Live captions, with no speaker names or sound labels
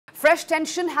Fresh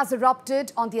tension has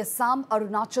erupted on the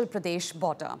Assam-Arunachal Pradesh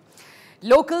border.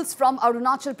 Locals from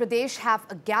Arunachal Pradesh have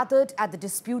gathered at the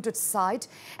disputed site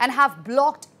and have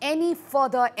blocked any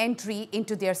further entry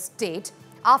into their state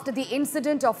after the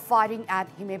incident of firing at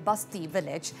Hime Basti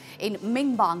village in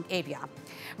Ming-mang area.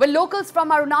 Well, locals from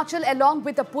Arunachal along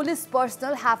with the police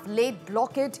personnel have laid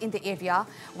blockade in the area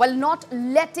while not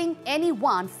letting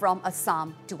anyone from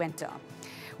Assam to enter.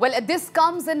 Well, this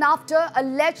comes in after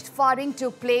alleged firing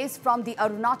took place from the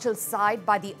Arunachal side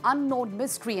by the unknown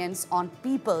miscreants on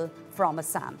people from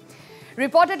Assam.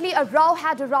 Reportedly, a row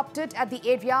had erupted at the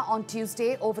area on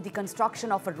Tuesday over the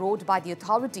construction of a road by the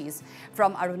authorities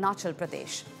from Arunachal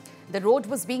Pradesh. The road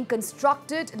was being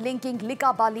constructed linking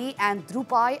Likabali and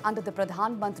Drupai under the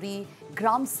Pradhan Mantri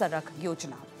Gram Sarak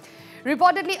Yojana.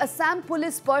 Reportedly, Assam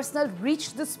police personnel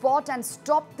reached the spot and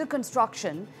stopped the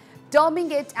construction,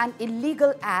 terming it an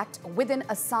illegal act within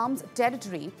Assam's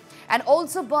territory, and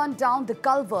also burned down the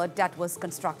culvert that was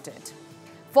constructed.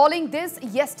 Following this,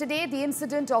 yesterday the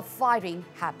incident of firing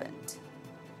happened.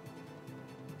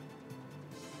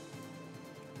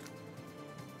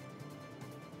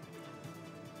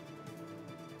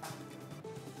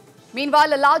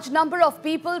 Meanwhile, a large number of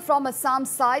people from Assam's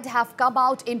side have come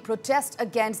out in protest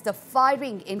against the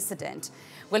firing incident.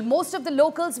 Well, most of the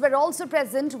locals were also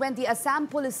present when the Assam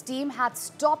police team had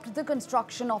stopped the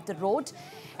construction of the road,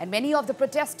 and many of the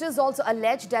protesters also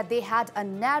alleged that they had a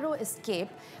narrow escape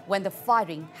when the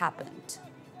firing happened.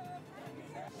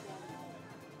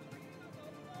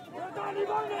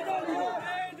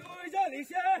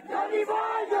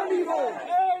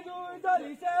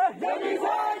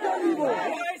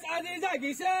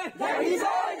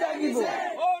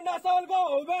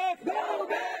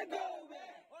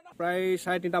 প্রায়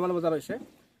 3:30 মান বজাত হৈছে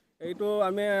এইটো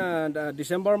আমি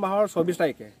ডিসেম্বৰ মাহৰ 24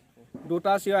 তাৰিখে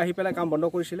দুটা চিও আহি পেলাই কাম বন্ধ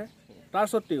কৰিছিলে তাৰ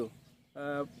সত্ত্বেও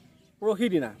পৰহি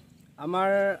দিনা আমাৰ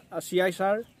সিআই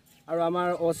স্যাৰ আৰু আমাৰ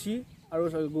ওসি আৰু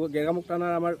গেগামুখ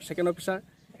থানাৰ আমাৰ সেকেন্ড অফিচাৰ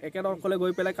একেদৰে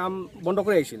গৈ পেলাই কাম বন্ধ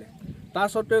কৰি আহিছিলে তাৰ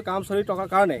সত্ত্বেও কাম চলি থকাৰ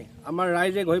কাৰণে আমাৰ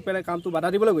ৰাইজে গৈ পেলাই কামটো বাধা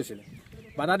দিবলৈ গৈছিলে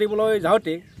বাধা দিবলৈ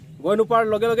যাওঁতে গৈ নোপাৰ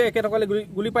লগে লগে একেটকলে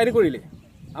গুলি পাইৰি কৰিলে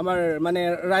আমাৰ মানে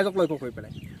ৰাইজক লক্ষ্য কৰি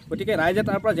পেলাই গতিকে ৰাইজে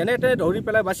তাৰ পৰা জেনেতে ধৰি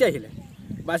পেলাই বাছি আহিলে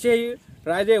বাছি আহি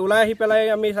ৰাইজে ওলাই আহি পেলাই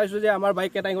আমি চাইছো যে আমাৰ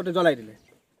বাইক কেটা ইহঁতে জ্বলাই দিলে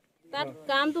তাত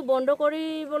কামটো বন্ধ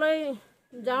কৰিবলৈ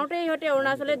যাওঁতে ইহঁতে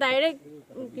অৰুণাচলে ডাইৰেক্ট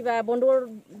কিবা বন্ধৰ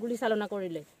গুলি চালনা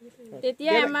কৰিলে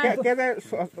তেতিয়া আমাৰ কেনে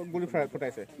গুলি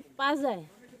ফুটাইছে পাঁচ যায়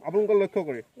আপোনালোক লক্ষ্য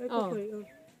কৰি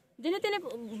যেনে তেনে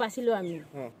বাছিলো আমি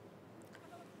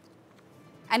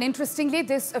And interestingly,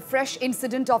 this fresh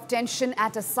incident of tension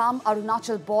at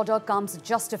Assam-Arunachal border comes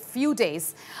just a few days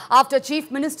after chief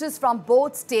ministers from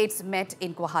both states met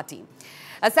in Guwahati.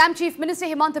 Assam Chief Minister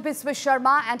Himanta Biswa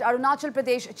Sharma and Arunachal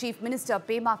Pradesh Chief Minister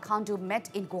Pema Khandu met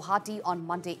in Guwahati on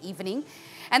Monday evening.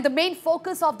 And the main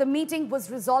focus of the meeting was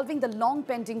resolving the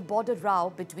long-pending border row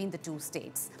between the two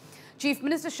states. Chief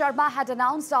Minister Sharma had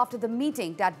announced after the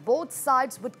meeting that both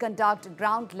sides would conduct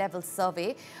ground-level survey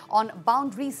on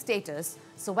boundary status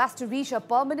so as to reach a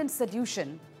permanent solution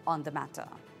on the matter.